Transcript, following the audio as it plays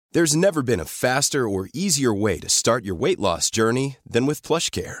There's never been a faster or easier way to start your weight loss journey than with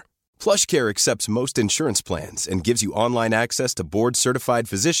PlushCare. PlushCare accepts most insurance plans and gives you online access to board-certified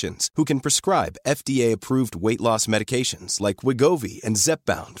physicians who can prescribe FDA-approved weight loss medications like Wegovy and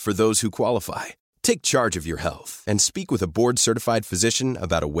Zepbound for those who qualify. Take charge of your health and speak with a board-certified physician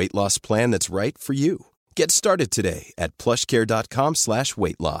about a weight loss plan that's right for you. Get started today at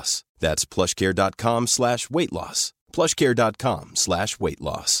plushcare.com/weightloss. That's plushcare.com/weightloss.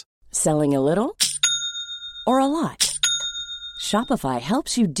 plushcare.com/weightloss. Selling a little or a lot? Shopify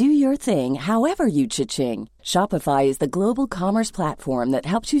helps you do your thing however you cha-ching. Shopify is the global commerce platform that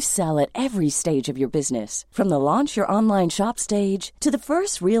helps you sell at every stage of your business. From the launch your online shop stage to the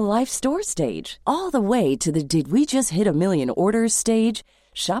first real-life store stage, all the way to the did we just hit a million orders stage.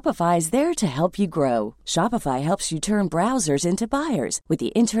 Shopify is there to help you grow. Shopify helps you turn browsers into buyers with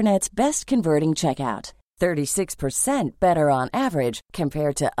the internet's best converting checkout. 36% better on average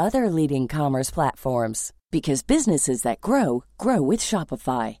compared to other leading commerce platforms. Because businesses that grow, grow with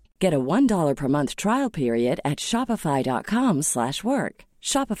Shopify. Get a $1 per month trial period at shopify.com/work.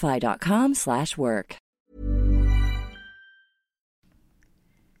 Shopify.com/work.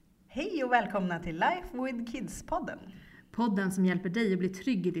 Hej och välkomna till Life with Kids-podden. Podden som hjälper dig att bli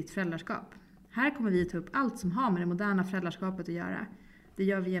trygg i ditt föräldraskap. Här kommer vi ta upp allt som har med det moderna föräldraskapet att göra. Det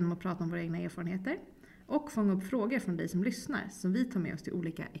gör vi genom att prata om våra egna erfarenheter och fånga upp frågor från dig som lyssnar som vi tar med oss till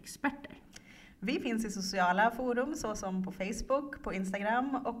olika experter. Vi finns i sociala forum såsom på Facebook, på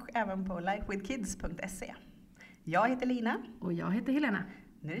Instagram och även på lifewithkids.se. Jag heter Lina. Och jag heter Helena.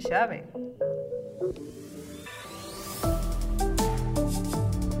 Nu kör vi!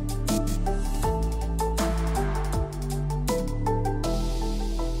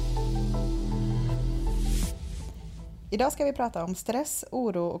 Idag ska vi prata om stress,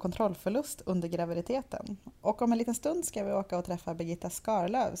 oro och kontrollförlust under graviditeten. Och om en liten stund ska vi åka och träffa Birgitta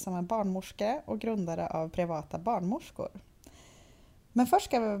Skarlöv som är barnmorska och grundare av Privata barnmorskor. Men först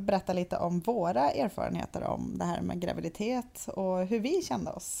ska vi berätta lite om våra erfarenheter om det här med graviditet och hur vi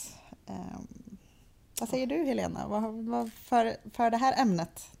kände oss. Vad säger du, Helena? Vad för det här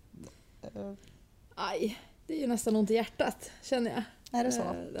ämnet? Aj, det är ju nästan ont i hjärtat, känner jag. Är det så?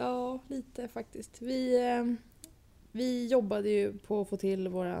 Ja, lite faktiskt. Vi jobbade ju på att få till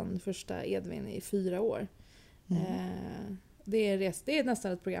våran första Edvin i 4 år. Det är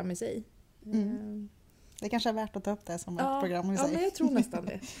nästan ett program i sig. Det kanske är värt att ta upp det som ett program i sig. Ja, men jag tror nästan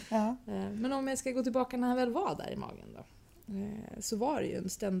det. Ja. Men om jag ska gå tillbaka när han väl var där i magen då. Så var det ju en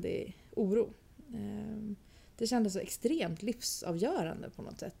ständig oro. Det kändes så extremt livsavgörande på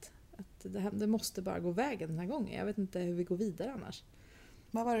något sätt. Att det måste bara gå vägen den här gången. Jag vet inte hur vi går vidare annars.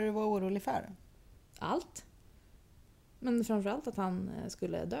 Vad var det du var orolig för? Allt. Men framförallt att han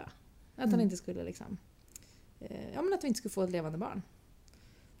skulle dö. Att han inte skulle liksom... men att vi inte skulle få ett levande barn.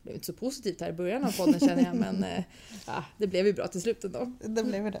 Det blev inte så positivt här i början av podden känner jag. Men det blev ju bra till slut ändå. Det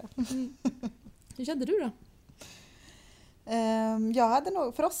blev ju det. Hur kände du då? Jag hade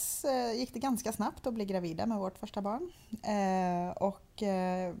nog, för oss gick det ganska snabbt att bli gravida med vårt första barn.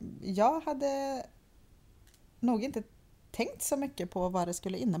 Jag hade nog inte tänkt så mycket på vad det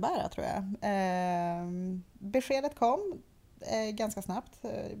skulle innebära, tror jag. Beskedet kom ganska snabbt.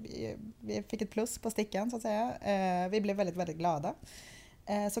 Vi fick ett plus på stickan så att säga. Vi blev väldigt, väldigt glada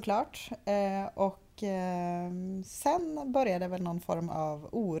såklart. Sen började väl någon form av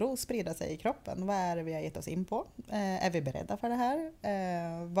oro sprida sig i kroppen. Vad är det vi har gett oss in på? Är vi beredda för det här?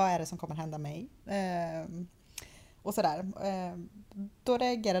 Vad är det som kommer hända mig? Och sådär. Då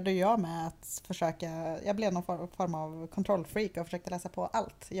reagerade jag med att jag blev någon form av kontrollfreak och försökte läsa på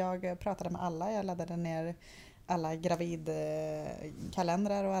allt. Jag pratade med alla, jag laddade ner alla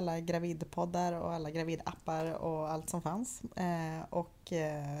gravidkalendrar och alla gravidpoddar och alla gravidappar och allt som fanns. Och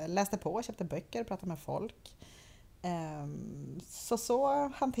läste på, köpte böcker, pratade med folk. Så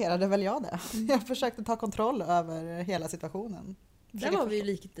hanterade väl jag det. Jag försökte ta kontroll över hela situationen. Där var vi ju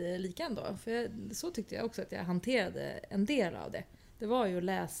lika ändå. För så tyckte jag också att jag hanterade en del av det. Det var ju att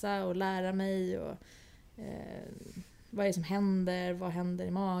läsa och lära mig och vad är det som händer, vad händer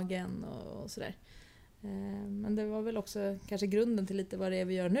i magen och sådär. Men det var väl också kanske grunden till lite vad det är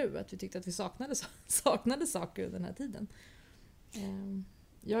vi gör nu. Att vi tyckte att vi saknade saker under den här tiden.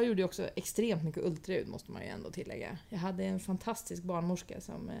 Jag gjorde ju också extremt mycket ultraljud, måste man ju ändå tillägga. Jag hade en fantastisk barnmorska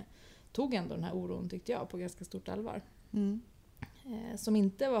som tog ändå den här oron, tyckte jag, på ganska stort allvar. Som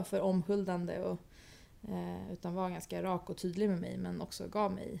inte var för omhuldande utan var ganska rak och tydlig med mig, men också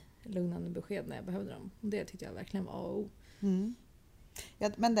gav mig lugnande besked när jag behövde dem. Och det tyckte jag verkligen var A och O. Ja,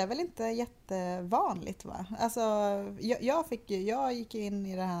 men det är väl inte jättevanligt, va? Alltså, jag gick in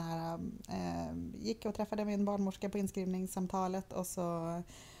i det här, gick och träffade min barnmorska på inskrivningssamtalet och så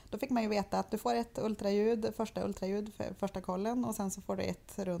Då fick man ju veta att du får ett ultraljud, för första kollen, och sen så får du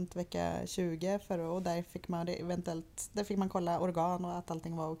ett runt vecka 20 och där fick man kolla organ och att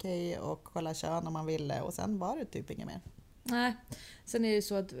allting var okej och kolla kön om man ville, och sen var det typ inget mer. Nej, sen är det ju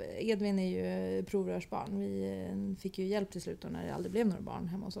så att Edvin är ju provrörsbarn. Vi fick ju hjälp till slut när det aldrig blev några barn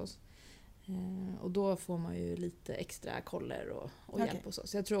hemma hos oss. Och då får man ju lite extra koller och hjälp hos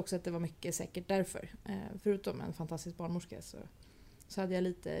oss. Jag tror också att det var mycket säkert därför. Förutom en fantastisk barnmorska så hade jag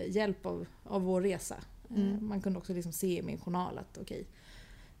lite hjälp av vår resa. Man kunde också liksom se i min journal att okej,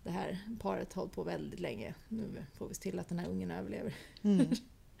 det här paret har hållit på väldigt länge. Nu får vi se till att den här ungen överlever.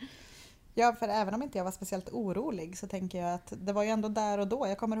 Ja, för även om inte jag var speciellt orolig så tänker jag att det var ju ändå där och då.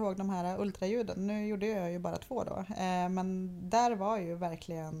 Jag kommer ihåg de här ultraljuden. Nu gjorde jag ju bara 2 då. Men där var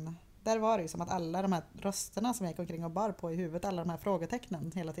det ju som att alla de här rösterna som jag gick omkring och bar på i huvudet, alla de här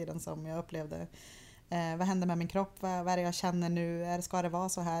frågetecknen hela tiden som jag upplevde. Vad händer med min kropp? Vad är det jag känner nu? Ska det vara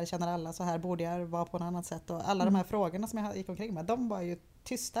så här? Känner alla så här? Borde jag vara på något annat sätt? Och alla de här frågorna som jag gick omkring med, de var ju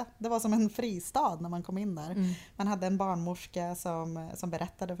tysta. Det var som en fristad när man kom in där. Man hade en barnmorska som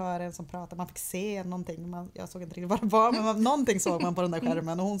berättade för en, som pratade. Man fick se någonting. Jag såg inte riktigt vad det var, men någonting såg man på den där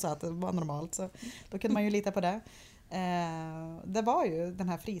skärmen och hon sa att det var normalt. Så då kunde man ju lita på det. Det var ju den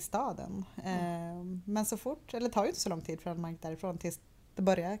här fristaden. Men så fort, eller det tar ju inte så lång tid från man gick därifrån tills det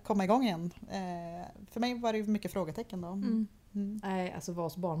började komma igång igen. För mig var det ju mycket frågetecken då. Nej, alltså vara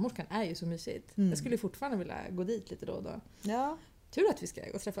hos barnmorskan är ju så mysigt. Jag skulle fortfarande vilja gå dit lite då och då. Ja. Tur att vi ska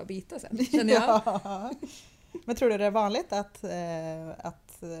gå och träffa Birgitta sen, känner jag. Ja. Men tror du det är vanligt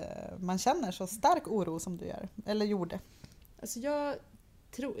att man känner så stark oro som du gör? Eller gjorde? Alltså jag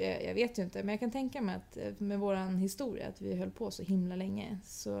vet ju inte, men jag kan tänka mig att med våran historia, att vi höll på så himla länge,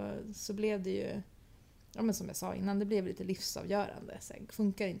 så blev det ju, ja men som jag sa innan, det blev lite livsavgörande. Så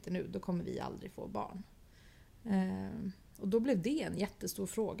funkar inte nu, då kommer vi aldrig få barn. Och då blev det en jättestor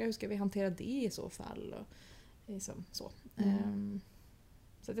fråga. Hur ska vi hantera det i så fall? Och liksom så.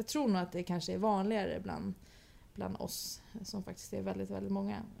 Så att jag tror nog att det kanske är vanligare bland oss, som faktiskt är väldigt, väldigt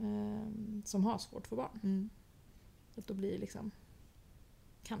många, som har svårt för barn. Att då blir det liksom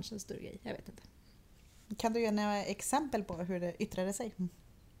kanske en större grej, jag vet inte. Kan du ge några exempel på hur det yttrade sig?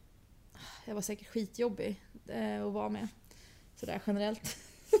 Jag var säkert skitjobbig att vara med. Sådär generellt.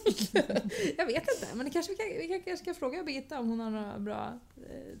 Jag vet inte, men det kanske vi kanske ska fråga Birgitta om hon har några bra...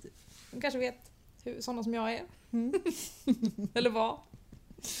 Hon kanske vet sådana som jag är. Eller vad.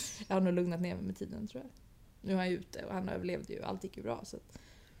 Jag har nog lugnat ner mig med tiden, tror jag. Nu är han ute och han överlevde ju, allt gick ju bra. Så att...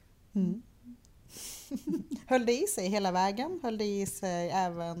 Höll det i sig hela vägen? Höll det i sig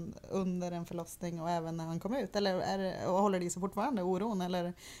även under en förlossning och även när han kom ut? Eller och håller det i sig fortfarande, oron?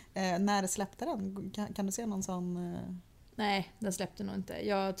 Eller när släppte den? Kan du se någon sån... Nej, den släppte nog inte.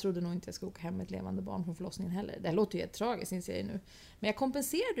 Jag trodde nog inte jag skulle åka hem med ett levande barn från förlossningen heller. Det låter ju helt tragiskt, inser jag nu. Men jag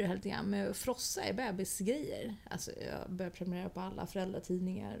kompenserade ju helt grann med att frossa i bebisgrejer. Alltså jag började prenumerera på alla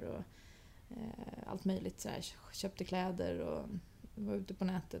föräldratidningar och allt möjligt. Så här, köpte kläder och var ute på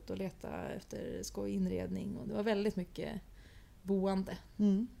nätet och letade efter skoj inredning. Och det var väldigt mycket boende.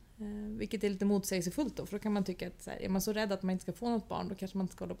 Vilket är lite motsägelsefullt då. För då kan man tycka att så här, är man så rädd att man inte ska få något barn, då kanske man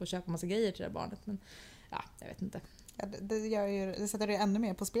inte ska hålla på och köpa massa grejer till det barnet. Men ja, jag vet inte. Ja, det sätter det ännu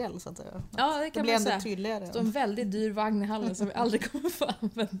mer på spel, så att säga. Ja, det kan blir man ändå säga. tydligare. Det står en väldigt dyr vagn i hallen som vi aldrig kommer få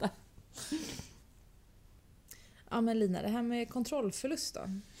använda. Ja, men Lina, det här med kontrollförlust då.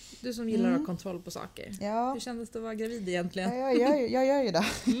 Du som gillar att ha kontroll på saker. Ja. Hur kändes det att vara gravid egentligen? Ja, jag gör ju det.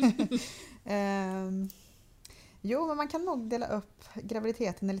 Jo, men man kan nog dela upp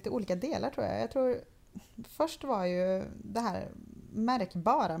graviditeten i lite olika delar, tror jag. Jag tror först var ju det här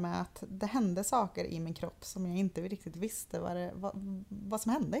märkbara med att det hände saker i min kropp som jag inte riktigt visste vad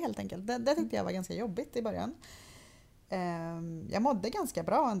som hände, helt enkelt. Det tyckte jag var ganska jobbigt i början. Jag mådde ganska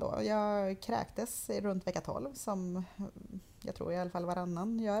bra ändå. Jag kräktes runt vecka 12, som jag tror i alla fall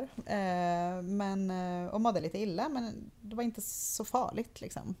varannan gör. Och mådde lite illa, men det var inte så farligt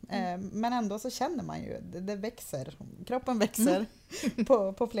liksom. Men ändå så känner man ju, det växer. Kroppen växer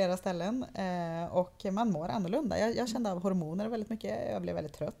på flera ställen. Och man mår annorlunda. Jag kände av hormoner väldigt mycket. Jag blev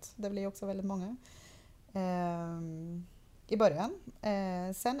väldigt trött. Det blir också väldigt många. I början.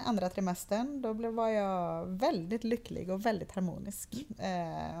 Sen andra trimestern, då var jag väldigt lycklig och väldigt harmonisk.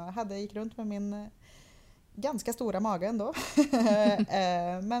 Gick runt med min ganska stora mage ändå.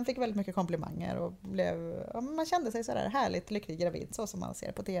 Men fick väldigt mycket komplimanger och man kände sig sådär härligt lycklig gravid, så som man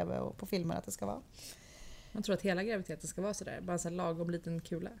ser på tv och på filmer att det ska vara. Man tror att hela graviditeten ska vara sådär, bara en lagom liten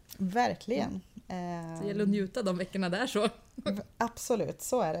kula. Verkligen. Så gäller att njuta de veckorna där så. Absolut,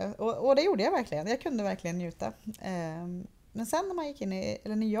 så är det. Och det gjorde jag verkligen. Jag kunde verkligen njuta. Men sen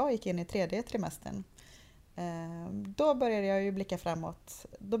när jag gick in i tredje trimestern, Då började jag ju blicka framåt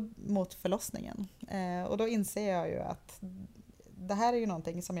mot förlossningen. Och då inser jag ju att det här är ju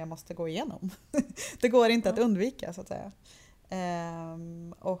någonting som jag måste gå igenom. Det går inte att undvika, så att säga.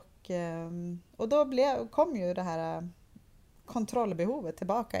 Och då kom ju det här kontrollbehovet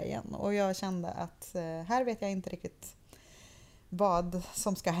tillbaka igen. Och jag kände att här vet jag inte riktigt vad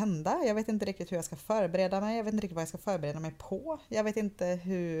som ska hända. Jag vet inte riktigt hur jag ska förbereda mig. Jag vet inte riktigt vad jag ska förbereda mig på. Jag vet inte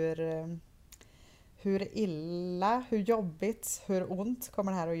hur illa, hur jobbigt, hur ont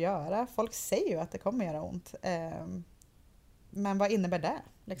kommer det här att göra. Folk säger ju att det kommer göra ont. Men vad innebär det?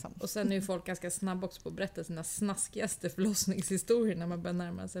 Liksom? Och sen är ju folk ganska snabba också på att berätta sina snaskigaste förlossningshistorier när man börjar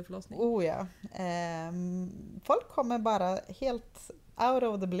närma sig förlossning. Oh ja. Folk kommer bara helt out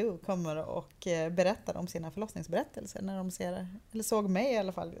of the blue kommer och berättar om sina förlossningsberättelser när de såg mig i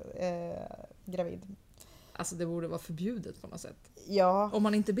alla fall gravid. Alltså det borde vara förbjudet på något sätt. Ja. Om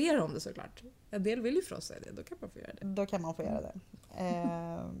man inte ber om det såklart. En del vill ju frossa det, då kan man få göra det. Då kan man få göra det.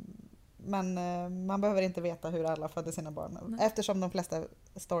 Men man behöver inte veta hur alla födde sina barn. Nej. Eftersom de flesta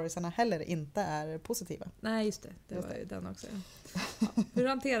storiesarna heller inte är positiva. Nej, just det. Det var ju den också. Ja. Hur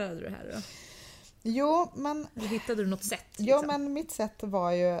hanterade du det här då? Jo, men... Eller hittade du något sätt? Liksom? Jo, men mitt sätt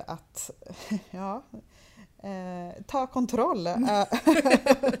var ju att ta kontroll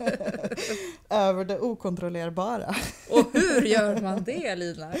över det okontrollerbara. Och hur gör man det,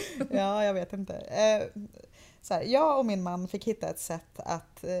 Lina? Ja, jag vet inte. Så här, jag och min man fick hitta ett sätt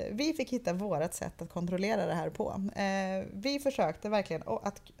vi fick hitta vårat sätt att kontrollera det här på. Vi försökte verkligen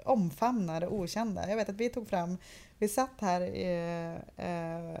att omfamna det okända. Jag vet att vi satt här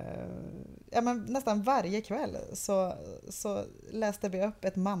nästan varje kväll så läste vi upp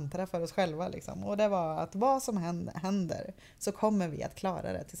ett mantra för oss själva. Liksom. Och det var att vad som händer så kommer vi att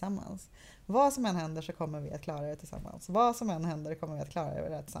klara det tillsammans. Vad som än händer så kommer vi att klara det tillsammans. Vad som än händer kommer vi att klara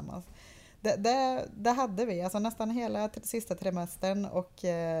det tillsammans. Det hade vi, alltså nästan hela sista trimestern och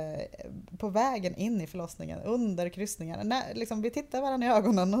på vägen in i förlossningen, under kryssningen. Liksom, vi tittade varandra i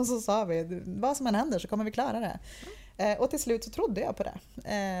ögonen och så sa vi, vad som än händer så kommer vi klara det. Och till slut så trodde jag på det.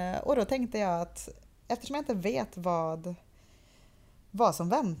 Och då tänkte jag att eftersom jag inte vet vad som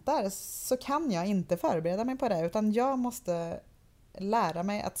väntar så kan jag inte förbereda mig på det. Utan jag måste lära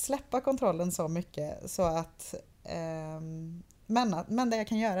mig att släppa kontrollen så mycket så att... Men det jag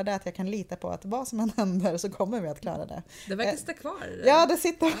kan göra är att jag kan lita på att vad som än händer så kommer vi att klara det. Det verkar sitta kvar. Ja, det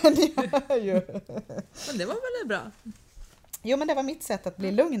sitter ju. Men det var väl bra? Jo, men det var mitt sätt att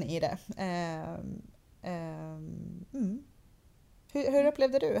bli lugn i det. Hur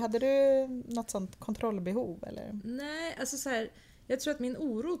upplevde du? Hade du något sånt kontrollbehov? Eller? Nej, alltså så här, jag tror att min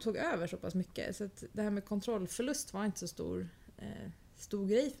oro tog över så pass mycket. Så att det här med kontrollförlust var inte så stor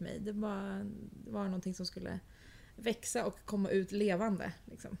grej för mig. Det var någonting som skulle växa och komma ut levande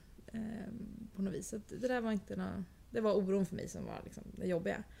liksom, på något vis. Så det där var inte det var oron för mig som var liksom, det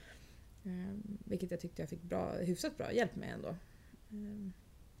jobbiga. Vilket jag tyckte jag fick hyfsat bra hjälp med ändå.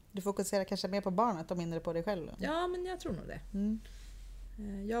 Du fokuserar kanske mer på barnet och mindre på dig själv? Ja, men jag tror nog det.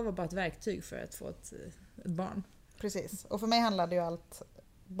 Jag var bara ett verktyg för att få ett barn. Precis. Och för mig handlade ju allt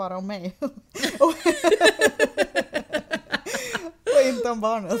bara om mig. Och inte om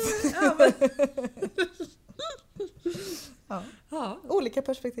barnet. Ja, men... Ja. Olika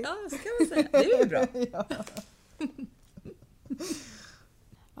perspektiv. Ja, så kan man säga. Det är ju bra. Ja.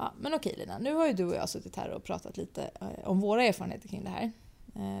 Ja, men okej Lina, nu har ju du och jag suttit här och pratat lite om våra erfarenheter kring det här.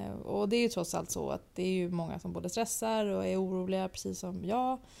 Och det är ju trots allt så att det är ju många som både stressar och är oroliga precis som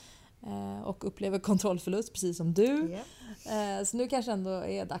jag. Och upplever kontrollförlust precis som du. Yeah. Så nu kanske ändå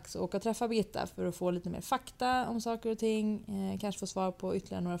är dags att åka och träffa Birgitta för att få lite mer fakta om saker och ting. Kanske få svar på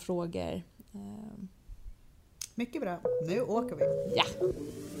ytterligare några frågor. Mycket bra. Nu åker vi. Ja.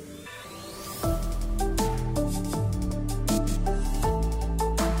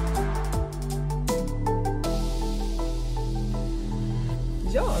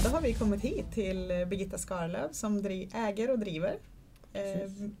 Ja, då har vi kommit hit till Birgitta Skarlöv som äger och driver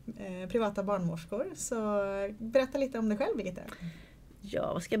privata barnmorskor. Så berätta lite om dig själv, Birgitta.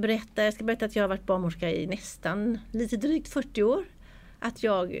 Ja, vad ska jag berätta? Jag ska berätta att jag har varit barnmorska i nästan lite drygt 40 år. Att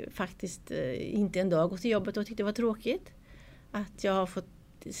jag faktiskt inte en dag gått till jobbet och tyckte det var tråkigt. Att jag har fått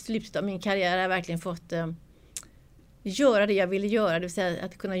i slutet av min karriär har verkligen fått göra det jag ville göra. Det vill säga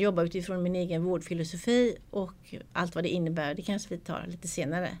att kunna jobba utifrån min egen vårdfilosofi och allt vad det innebär. Det kanske vi tar lite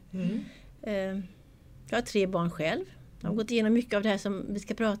senare. Jag har 3 barn själv. Jag har gått igenom mycket av det här som vi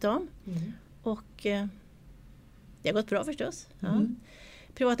ska prata om. Och det har gått bra förstås. Ja.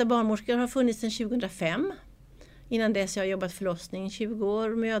 Privata barnmorskor har funnits sedan 2005. Innan dess har jag jobbat förlossning 20 år,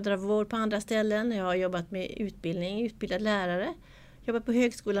 mödravård på andra ställen. Jag har jobbat med utbildad lärare. jobbat på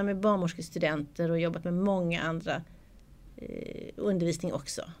högskolan med barnmorskestudenter och jobbat med många andra undervisning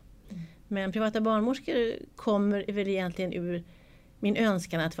också. Men privata barnmorskor kommer väl egentligen ur min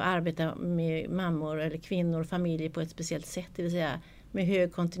önskan att få arbeta med mammor eller kvinnor och familjer på ett speciellt sätt. Det vill säga med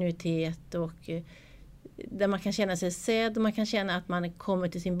hög kontinuitet och där man kan känna sig sedd och man kan känna att man kommer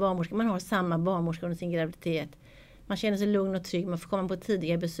till sin barnmorska. Man har samma barnmorska under sin graviditet. Man känner sig lugn och trygg. Man får komma på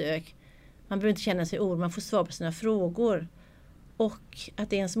tidiga besök. Man behöver inte känna sig orolig. Man får svar på sina frågor. Och att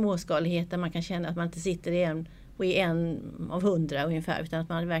det är en småskalighet där man kan känna att man inte sitter i en av 100 ungefär. Utan att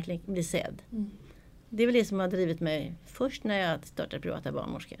man verkligen blir sedd. Det är väl det som har drivit mig först när jag startade privata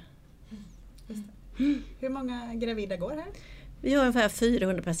barnmorskor. Hur många gravida går här? Vi har ungefär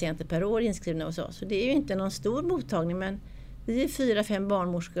 400 patienter per år inskrivna hos oss. Så det är ju inte någon stor mottagning, men vi är 4-5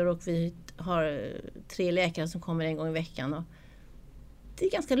 barnmorskor och vi har 3 läkare som kommer en gång i veckan. Och det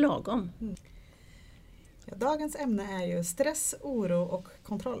är ganska lagom. Ja, dagens ämne är ju stress, oro och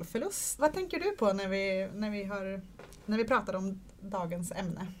kontrollförlust. Vad tänker du på när vi pratar om dagens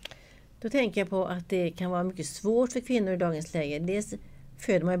ämne? Då tänker jag på att det kan vara mycket svårt för kvinnor i dagens läge. Dels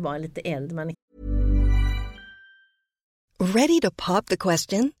föder man ju barn lite äldre. Ready to pop the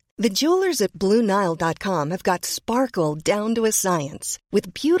question? The jewelers at BlueNile.com have got sparkle down to a science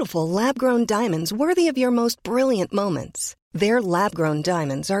with beautiful lab-grown diamonds worthy of your most brilliant moments. Their lab-grown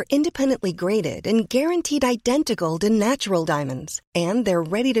diamonds are independently graded and guaranteed identical to natural diamonds, and they're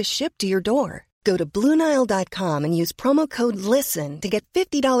ready to ship to your door. Go to BlueNile.com and use promo code LISTEN to get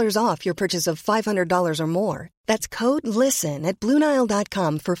 $50 off your purchase of $500 or more. That's code LISTEN at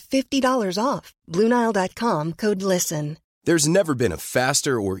BlueNile.com for $50 off. BlueNile.com, code LISTEN. There's never been a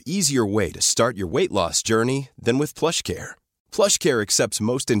faster or easier way to start your weight loss journey than with PlushCare. PlushCare accepts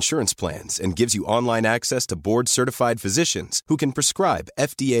most insurance plans and gives you online access to board-certified physicians who can prescribe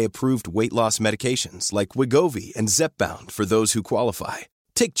FDA-approved weight loss medications like Wegovy and Zepbound for those who qualify.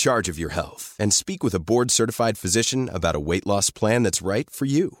 Take charge of your health and speak with a board-certified physician about a weight loss plan that's right for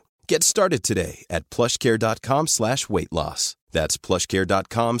you. Get started today at plushcare.com/weightloss. That's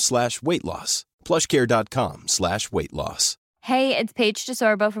plushcare.com/weightloss. plushcare.com/weightloss. Hey, it's Paige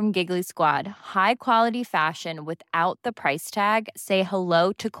DeSorbo from Giggly Squad. High quality fashion without the price tag. Say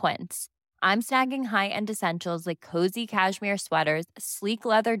hello to Quince. I'm snagging high-end essentials like cozy cashmere sweaters, sleek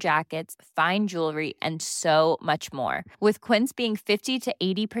leather jackets, fine jewelry, and so much more. With Quince being 50 to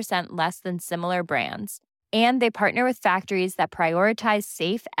 80% less than similar brands. And they partner with factories that prioritize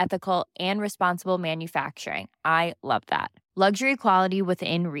safe, ethical, and responsible manufacturing. I love that. Luxury quality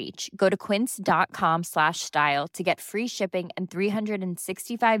within reach. Go to quince.com/style to get free shipping and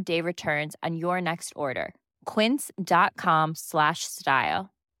 365-day returns on your next order. quince.com/style.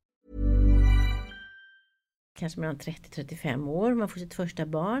 Kanske mellan 30-35 år. Man får sitt första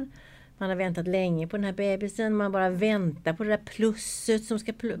barn. Man har väntat länge på den här bebisen. Man bara väntar på det där plusset som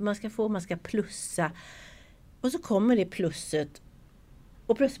man ska plussa. Och så kommer det plusset.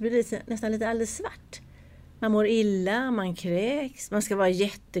 Och plötsligt blir det nästan lite alldeles svart. Man mår illa, man kräks, man ska vara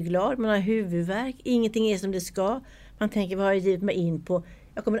jätteglad, man har huvudvärk, ingenting är som det ska. Man tänker, vad har jag givit mig in på?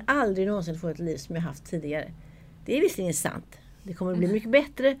 Jag kommer aldrig någonsin få ett liv som jag haft tidigare. Det är visserligen sant. Det kommer bli mycket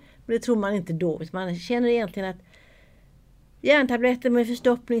bättre, men det tror man inte då. Man känner egentligen att järntabletter med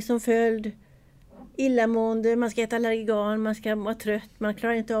förstoppning som följd, illamående, man ska äta allergigan, man ska vara trött, man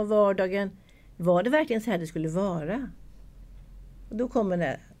klarar inte av vardagen. Var det verkligen så här det skulle vara? Och då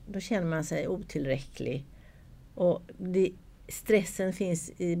känner man sig otillräcklig. Och stressen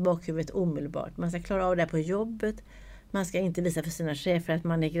finns i bakhuvudet omedelbart. Man ska klara av det på jobbet. Man ska inte visa för sina chefer att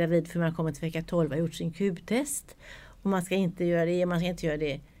man är gravid för man har kommit till vecka 12 och har gjort sin Q-test. Och man ska inte göra det, man ska inte göra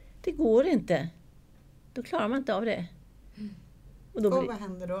det. Det går inte. Då klarar man inte av det. Och vad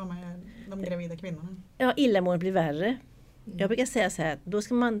händer då med de gravida kvinnorna? Ja, illamåendet blir värre. Jag brukar säga så här, då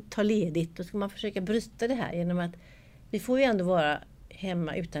ska man ta ledigt. Då ska man försöka bryta det här genom att vi får ju ändå vara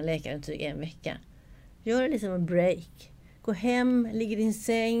hemma utan läkarintyg en vecka. Gör liksom en break. Gå hem, ligg i din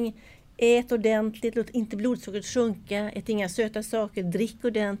säng, ät ordentligt, låt inte blodsockret sjunka, ät inga söta saker, drick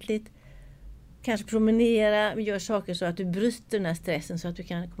ordentligt. Kanske promenera, gör saker så att du bryter den här stressen så att du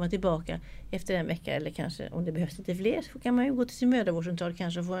kan komma tillbaka efter en vecka. Eller kanske om det behövs lite fler så kan man ju gå till sin mödravårdscentral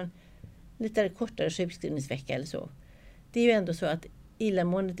kanske och få en lite kortare sjukskrivningsvecka eller så. Det är ju ändå så att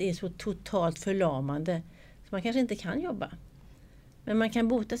illamåendet är så totalt förlamande så man kanske inte kan jobba. Men man kan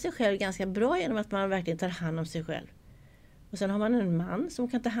bota sig själv ganska bra genom att man verkligen tar hand om sig själv. Och sen har man en man som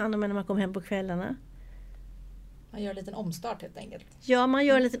kan ta hand om en när man kommer hem på kvällarna. Man gör en liten omstart helt enkelt. Ja, man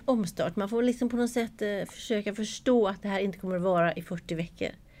gör en liten omstart. Man får liksom på något sätt försöka förstå att det här inte kommer att vara i 40 veckor.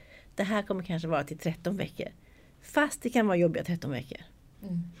 Det här kommer kanske vara till 13 veckor. Fast det kan vara jobbiga 13 veckor.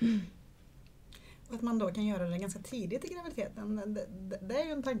 Att man då kan göra det ganska tidigt i graviditeten. Det är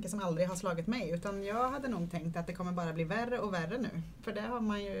ju en tanke som aldrig har slagit mig. Utan jag hade nog tänkt att det kommer bara bli värre och värre nu. För det har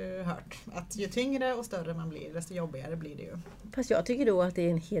man ju hört. Att ju tyngre och större man blir, desto jobbigare blir det ju. Fast jag tycker då att det är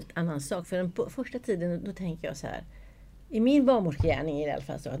en helt annan sak. För den första tiden då tänker jag så här. I min barnmorskegärning är det i alla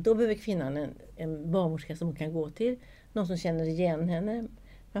fall så att då behöver kvinnan en barnmorska som hon kan gå till. Någon som känner igen henne.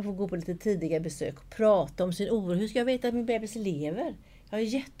 Man får gå på lite tidiga besök och prata om sin oro. Hur ska jag veta att min bebis lever? Jag är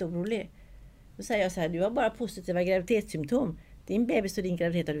jätteorolig. Då säger jag så här, du har bara positiva graviditetssymptom. Din bebis och din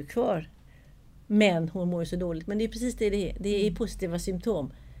graviditet har du kvar. Men hon mår ju så dåligt. Men det är precis det är. Det är positiva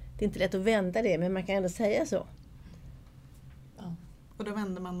symptom. Det är inte lätt att vända det, men man kan ändå säga så. Ja. Och då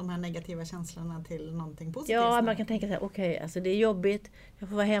vänder man de här negativa känslorna till någonting positivt. Ja, man kan tänka så här, okej, alltså det är jobbigt. Jag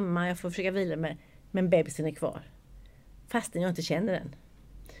får vara hemma, jag får försöka vila mig. Men bebisen är kvar. Fastän jag inte känner den.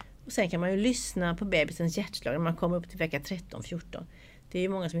 Och sen kan man ju lyssna på bebisens hjärtslag när man kommer upp till vecka 13-14. Det är ju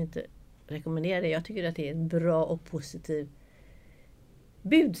många som inte rekommenderar det. Jag tycker att det är ett bra och positivt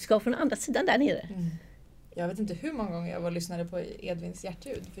budskap från andra sidan där nere. Mm. Jag vet inte hur många gånger jag var och lyssnade på Edvins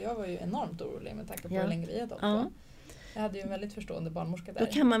hjärtljud. För jag var ju enormt orolig med tanke på hur länge vi hade åkt. Ja. Jag hade ju en väldigt förstående barnmorska där. Då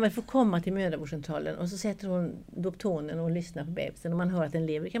kan man väl få komma till mödravårdscentralen och så sätter hon Doptonen och lyssnar på bebisen och man hör att den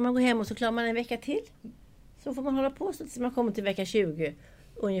lever. Då kan man gå hem och så klarar man en vecka till. Så får man hålla på så tills man kommer till vecka 20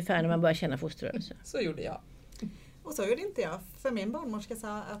 ungefär när man börjar känna fosterrörelse. Så gjorde jag. Och så gjorde inte jag. För min barnmorska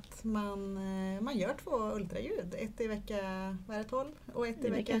sa att man gör 2 ultraljud. Ett i vecka 12 och ett i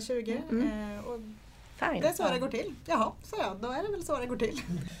vecka 20. Och det är så det går till. Jaha, så då är det väl så det går till.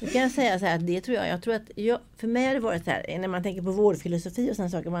 Jag kan säga så här att det tror jag tror att för mig har det varit så här, när man tänker på vårdfilosofi och sådana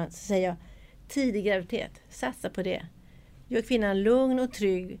saker, man säger tidig graviditet, satsa på det. Gör kvinnan lugn och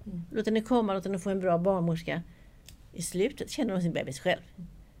trygg, låt henne komma, låt henne få en bra barnmorska. I slutet känner hon sin bebis själv.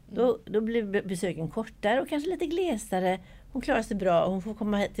 Då blir besöken kortare och kanske lite glesare. Hon klarar sig bra och hon får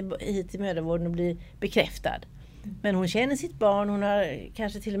komma hit till mödravården och bli bekräftad. Men hon känner sitt barn, hon har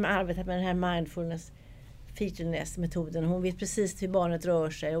kanske till och med arbetat med den här mindfulness, featureless-metoden. Hon vet precis hur barnet rör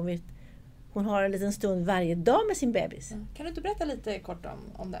sig. Hon har en liten stund varje dag med sin bebis. Kan du inte berätta lite kort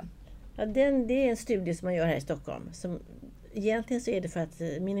om den? Ja, det är en studie som man gör här i Stockholm. Egentligen så är det för att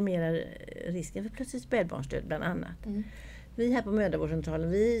minimera risken för plötsligt spädbarnsdöd bland annat. Vi här på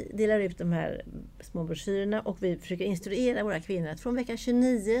mödravårdscentralen, vi delar ut de här små broschyrerna och vi försöker instruera våra kvinnor att från vecka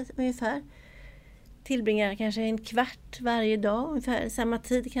 29 ungefär tillbringa kanske en kvart varje dag, ungefär samma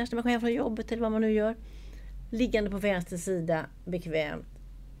tid kanske när man kommer hem från jobbet eller vad man nu gör. Liggande på vänster sida, bekvämt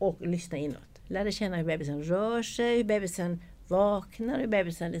och lyssna inåt. Lär känna hur bebisen rör sig, hur bebisen vaknar, hur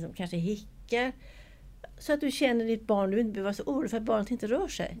bebisen liksom kanske hickar. Så att du känner ditt barn, du inte behöver vara så orolig för att barnet inte rör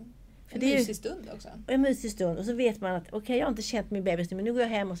sig. En mysig stund också. En mysig stund. Och så vet man att okej, jag har inte känt min bebis nu, men nu går jag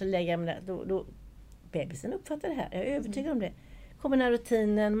hem och så lägger jag mig där. Då bebisen uppfattar det här. Jag är övertygad om det. Kommer den här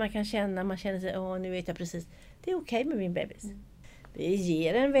rutinen, man känner sig, nu vet jag precis. Det är okej med min bebis. Det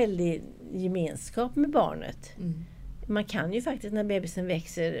ger en väldig gemenskap med barnet. Man kan ju faktiskt när bebisen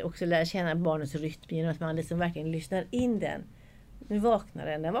växer också lära känna barnets rytm genom att man liksom verkligen lyssnar in den. Nu vaknar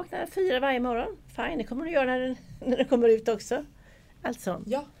den. Den vaknar 4 varje morgon. Fine, det kommer den göra när den kommer ut också. Allt sånt.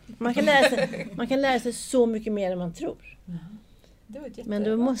 Ja. Man kan lära sig så mycket mer än man tror. Men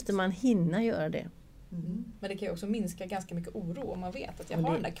då måste man hinna göra det. Men det kan ju också minska ganska mycket oro om man vet att jag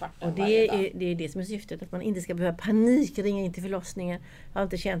har den där kvarten och det är det som är syftet. Att man inte ska behöva ringa in till förlossningen. Jag har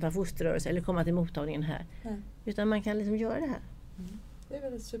inte känt av fosterrörelse eller komma till mottagningen här. Utan man kan liksom göra det här. Det är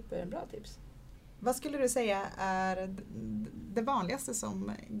väl ett superbra tips. Vad skulle du säga är det vanligaste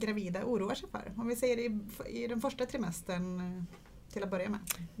som gravida oroar sig för? Om vi säger i den första trimestern till att börja med.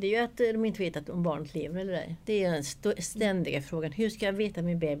 Det är ju att de inte vet om barnet lever eller ej. Det är den ständiga frågan. Hur ska jag veta att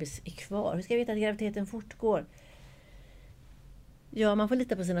min bebis är kvar? Hur ska jag veta att graviditeten fortgår? Ja, man får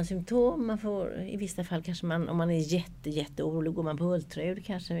lita på sina symptom. Man får, i vissa fall kanske om man är jätteorolig går man på ultraljud.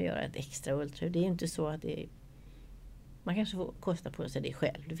 Kanske göra ett extra ultraljud. Det är ju inte så att man kanske får kosta på sig det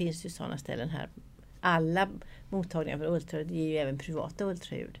själv. Det finns ju sådana ställen här. Alla mottagningar för ultraljud ger ju även privata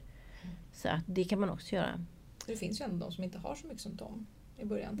ultraljud. Så att det kan man också göra. Det finns ju ändå de som inte har så mycket symptom i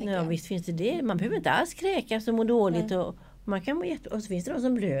början. Ja, visst finns det. Man behöver inte alls kräkas och må dåligt. Och man kan må och så finns det de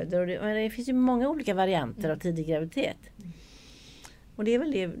som blöder. Och det finns ju många olika varianter av tidig graviditet. Och det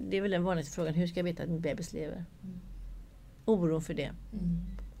är väl den vanligaste frågan. Hur ska jag veta att min bebis lever? Oron för det.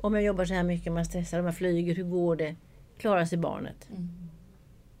 Om jag jobbar så här mycket, man stressar, om jag flyger, hur går det? Klarar sig barnet?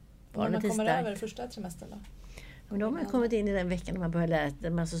 Barnet när man kommer över första trimestern då? Men då har man kommit in i den veckan när man börjar lära sig,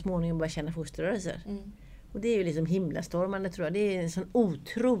 man så småningom börjar känna fosterrörelser. Och det är ju liksom himlastormande tror jag. Det är en sån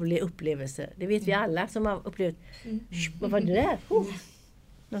otrolig upplevelse. Det vet vi alla som har upplevt. Vad var det där?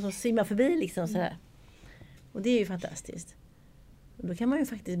 Någon som simmar förbi liksom sådär. Och det är ju fantastiskt. Och då kan man ju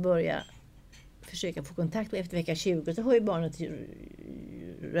faktiskt börja försöka få kontakt med efter vecka 20 så har ju barnet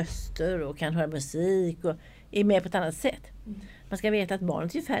röster och kan höra musik och är med på ett annat sätt. Man ska veta att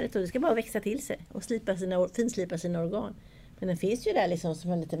barnet är färdigt och det ska bara växa till sig och finslipa sina organ. Men den finns ju där liksom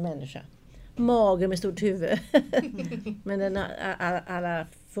som en liten människa. Mager med stort huvud. Men alla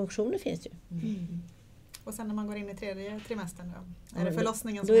funktioner finns ju. Och sen när man går in i 3:e trimestern då? Är det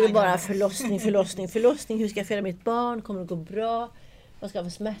förlossningen som då är det bara förlossning. Hur ska jag föda mitt barn? Kommer det gå bra? Vad ska jag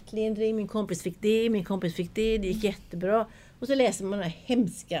få smärtlindring? Min kompis fick det. Det gick jättebra. Och så läser man det här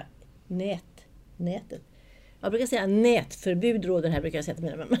hemska nätet. Jag brukar säga nätförbud råder här, brukar jag säga till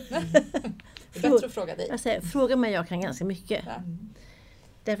mina mamma. Det är bättre att fråga dig. Jag säger, fråga mig, jag kan ganska mycket. Ja.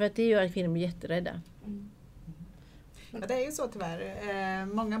 Därför att det gör att kvinnor blir jätterädda. Ja, det är ju så tyvärr.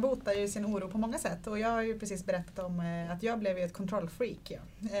 Många botar ju sin oro på många sätt. Och jag har ju precis berättat om att jag blev ju ett kontrollfreak. Ja.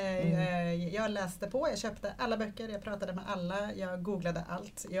 Jag läste på, jag köpte alla böcker, jag pratade med alla, jag googlade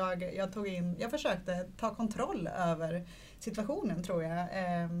allt. Jag försökte ta kontroll över situationen, tror jag.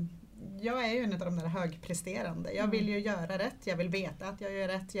 Jag är ju en av de där högpresterande. Jag vill ju göra rätt, jag vill veta att jag gör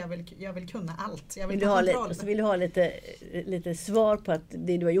rätt, jag vill kunna allt. Jag vill ta kontroll. Så vill du ha lite svar på att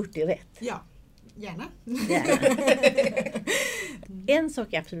det du har gjort är rätt? Ja, gärna. En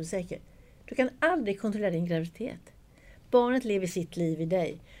sak är absolut säker. Du kan aldrig kontrollera din graviditet. Barnet lever sitt liv i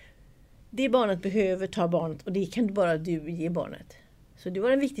dig. Det barnet behöver ta barnet och det kan bara du ge barnet. Så du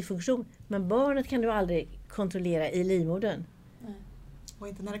har en viktig funktion. Men barnet kan du aldrig kontrollera i livmodern. Och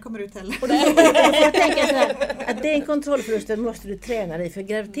inte när det kommer ut heller. Och då får jag tänka så här, att den kontrollförlusten måste du träna dig. För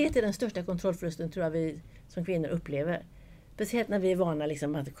graviditet är den största kontrollförlusten, tror jag, vi som kvinnor upplever. Speciellt när vi är vana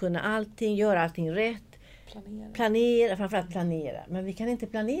liksom, att kunna allting, göra allting rätt. Planera, framförallt planera. Men vi kan inte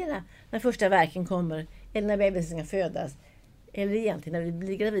planera när första värken kommer. Eller när bebisen ska födas. Eller egentligen när vi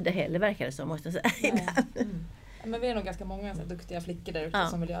blir gravida heller, verkar det som, måste jag säga. Men vi är nog ganska många så duktiga flickor där ute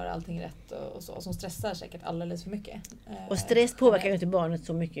som vill göra allting rätt och så. Och som stressar säkert alldeles för mycket. Och stress påverkar ju inte barnet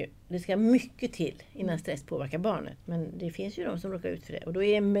så mycket. Det ska mycket till innan stress påverkar barnet. Men det finns ju de som råkar ut för det. Och då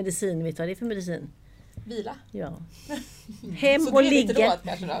är medicin, vet du vad det är för medicin? Vila. Ja.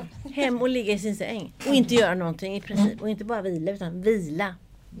 Hem och ligga i sin säng. Och inte göra någonting i princip. Och inte bara vila, utan vila.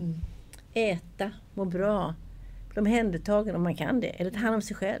 Äta, må bra. Bli omhändertagen om man kan det. Eller ta hand om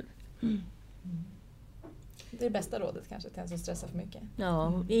sig själv. Det är det bästa rådet kanske till en som stressar för mycket.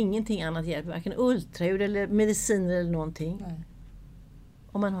 Ja, ingenting annat hjälper. Varken ultraljud eller mediciner eller någonting. Nej.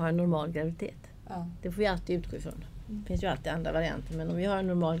 Om man har en normal graviditet. Ja. Det får vi alltid utgå ifrån. Det finns ju alltid andra varianter. Men om vi har en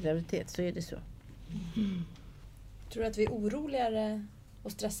normal graviditet så är det så. Tror du att vi är oroligare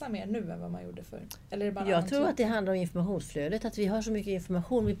och stressar mer nu än vad man gjorde förr? Eller är det bara jag tror att det handlar om informationsflödet. Att vi har så mycket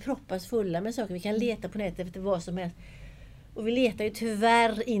information. Vi proppas fulla med saker. Vi kan leta på nätet efter vad som helst. Och vi letar ju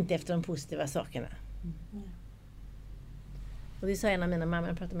tyvärr inte efter de positiva sakerna. Och det sa en av mina mammor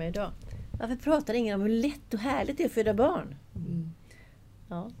jag pratade med idag. Varför pratar ingen om hur lätt och härligt det är att föda barn?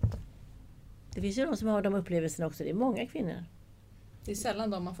 Ja. Det finns ju de som har de upplevelserna också. Det är många kvinnor. Det är sällan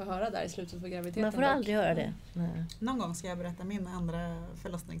de man får höra där i slutet på graviditeten. Man får aldrig höra det. Nej. Någon gång ska jag berätta min andra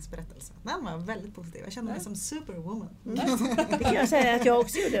förlossningsberättelse. Den var väldigt positiv. Jag kände mig som superwoman. Det kan jag säga att jag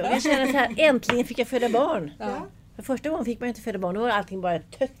också gjorde. Och jag kände att här, äntligen fick jag föda barn. Ja. För första gången fick man inte föda barn. Då var allting bara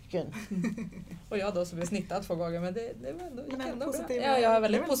ett töcken. Och jag då som blev snittad 2 gånger. Men det var ändå positiva. Ja, jag har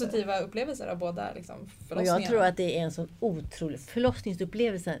väldigt positiva upplevelser av båda liksom, förlossningarna. Och jag tror att det är en sån otrolig...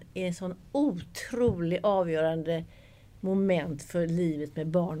 Förlossningsupplevelsen är en sån otrolig avgörande moment för livet med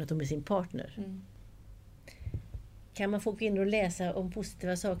barnet och med sin partner. Kan man få kvinnor att läsa om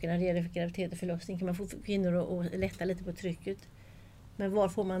positiva saker när det gäller graviditet och förlossning? Kan man få kvinnor att lätta lite på trycket? Men var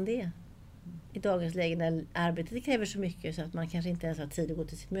får man det? I dagens läge när arbetet kräver så mycket så att man kanske inte ens har tid att gå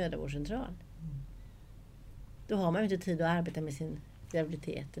till sin mödravårdscentral. Då har man ju inte tid att arbeta med sin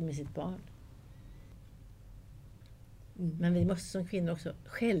graviditet och med sitt barn. Men vi måste som kvinnor också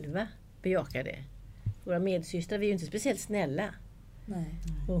själva bejaka det. Våra medsystrar, vi är ju inte speciellt snälla. Nej.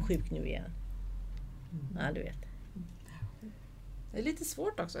 Hon är sjuk nu igen. Ja, du vet. Det är lite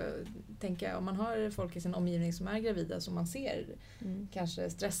svårt också, tänker jag, om man har folk i sin omgivning som är gravida som man ser kanske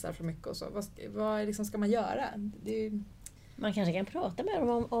stressar för mycket och så. Vad liksom ska man göra? Man kanske kan prata med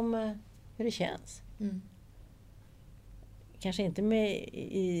dem om hur det känns. Kanske inte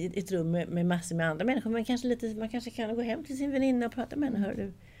i ett rum med massor med andra människor, men kanske man kanske kan gå hem till sin väninna och prata med henne. Hör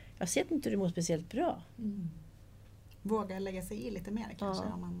du, jag ser inte hur du mår speciellt bra. Våga lägga sig i lite mer kanske.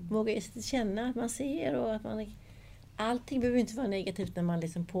 Ja, våga känna att man ser och att man... Allting behöver inte vara negativt när man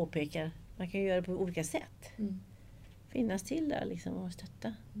liksom påpekar. Man kan göra det på olika sätt. Finnas till där liksom och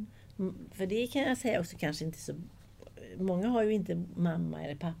stötta. För det kan jag säga också kanske inte så... Många har ju inte mamma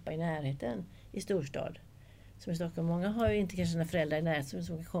eller pappa i närheten i storstad. som i Stockholm. Många har ju inte kanske sina föräldrar i närheten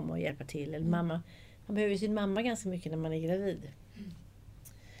som kan komma och hjälpa till. Eller mamma. Man behöver ju sin mamma ganska mycket när man är gravid.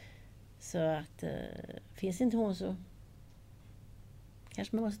 Så att finns inte hon så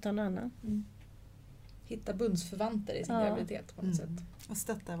kanske man måste ta någon annan. Hitta bundsförvanter i sin graviditet på något sätt. Och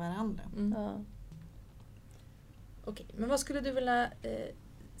stötta varandra. Ja. Okej, men vad skulle du vilja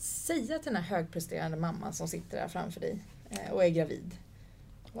säga till den här högpresterande mamman som sitter där framför dig och är gravid?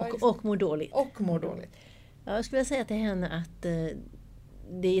 Och mår dåligt. Och mår dåligt. Ja, jag skulle vilja säga till henne att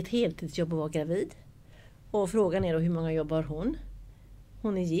det är ett heltidsjobb att vara gravid. Och frågan är då hur många jobb har hon?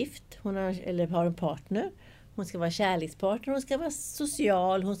 Hon är gift, eller har en partner. Hon ska vara kärlekspartner, hon ska vara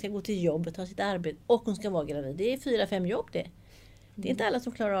social, hon ska gå till jobbet, ha sitt arbete och hon ska vara gravid. Det är 4-5 jobb det. Det är inte alla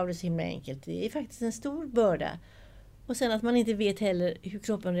som klarar av det så himla enkelt. Det är faktiskt en stor börda. Och sen att man inte vet heller hur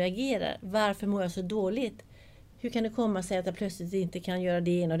kroppen reagerar. Varför mår jag så dåligt? Hur kan det komma sig att jag plötsligt inte kan göra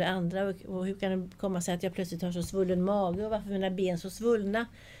det ena och det andra? Och hur kan det komma sig att jag plötsligt har så svullen mage? Och varför är mina ben så svullna?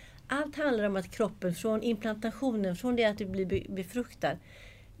 Allt handlar om att kroppen från implantationen, från det att du blir befruktad,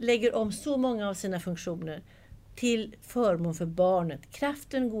 lägger om så många av sina funktioner till förmån för barnet.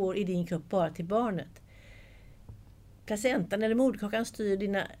 Kraften går i din kropp bara till barnet. Placentan eller moderkakan styr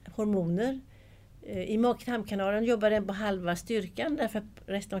dina hormoner. I mag-tarmkanalen jobbar den på halva styrkan därför att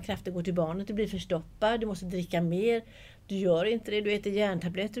resten av kraften går till barnet. Du blir förstoppad, du måste dricka mer. Du gör inte det, du äter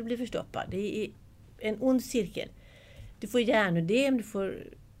järntabletter och blir förstoppad. Det är en ond cirkel. Du får hjärnödem, du får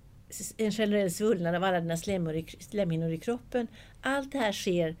en generell svullnad av alla dina slemhinnor i kroppen. Allt det här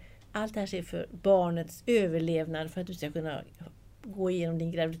sker för barnets överlevnad, för att du ska kunna gå igenom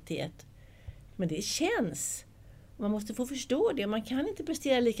din graviditet. Men det känns. Man måste få förstå det. Man kan inte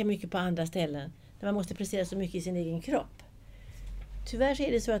prestera lika mycket på andra ställen där man måste prestera så mycket i sin egen kropp. Tyvärr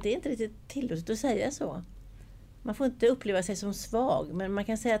är det så att det inte är riktigt tillåtet att säga så. Man får inte uppleva sig som svag, men man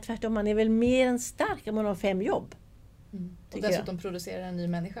kan säga att tvärtom, man är väl mer än stark om man har 5 jobb. Och dessutom producerar en ny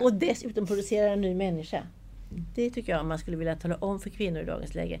människa. Och dessutom producerar en ny människa. Det tycker jag man skulle vilja tala om för kvinnor i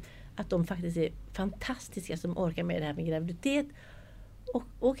dagens läge. Att de faktiskt är fantastiska som orkar med det här med graviditet. Och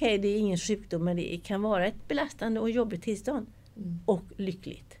okej, det är ingen sjukdom, men det kan vara ett belastande och jobbigt tillstånd. Och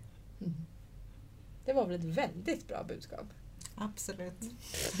lyckligt. Det var väl ett väldigt bra budskap. Absolut.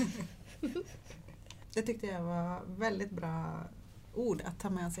 Det tyckte jag var väldigt bra ord att ta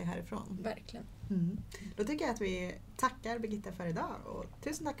med sig härifrån. Verkligen. Då tycker jag att vi tackar Birgitta för idag. Och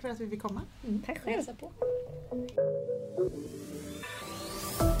tusen tack för att vi fick komma. Tack själv. På.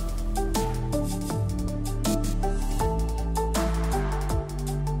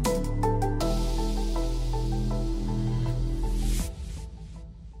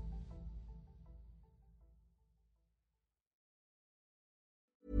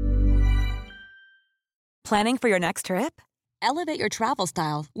 Planning for your next trip? Elevate your travel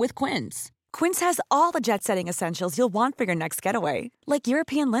style with Quince. Quince has all the jet-setting essentials you'll want for your next getaway, like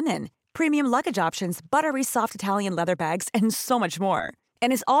European linen, premium luggage options, buttery soft Italian leather bags, and so much more.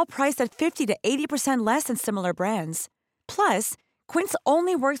 And is all priced at 50 to 80% less than similar brands. Plus, Quince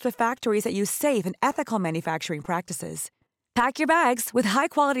only works with factories that use safe and ethical manufacturing practices. Pack your bags with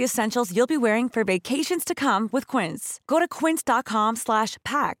high-quality essentials you'll be wearing for vacations to come with Quince. Go to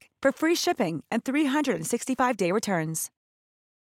quince.com/pack for free shipping and 365-day returns.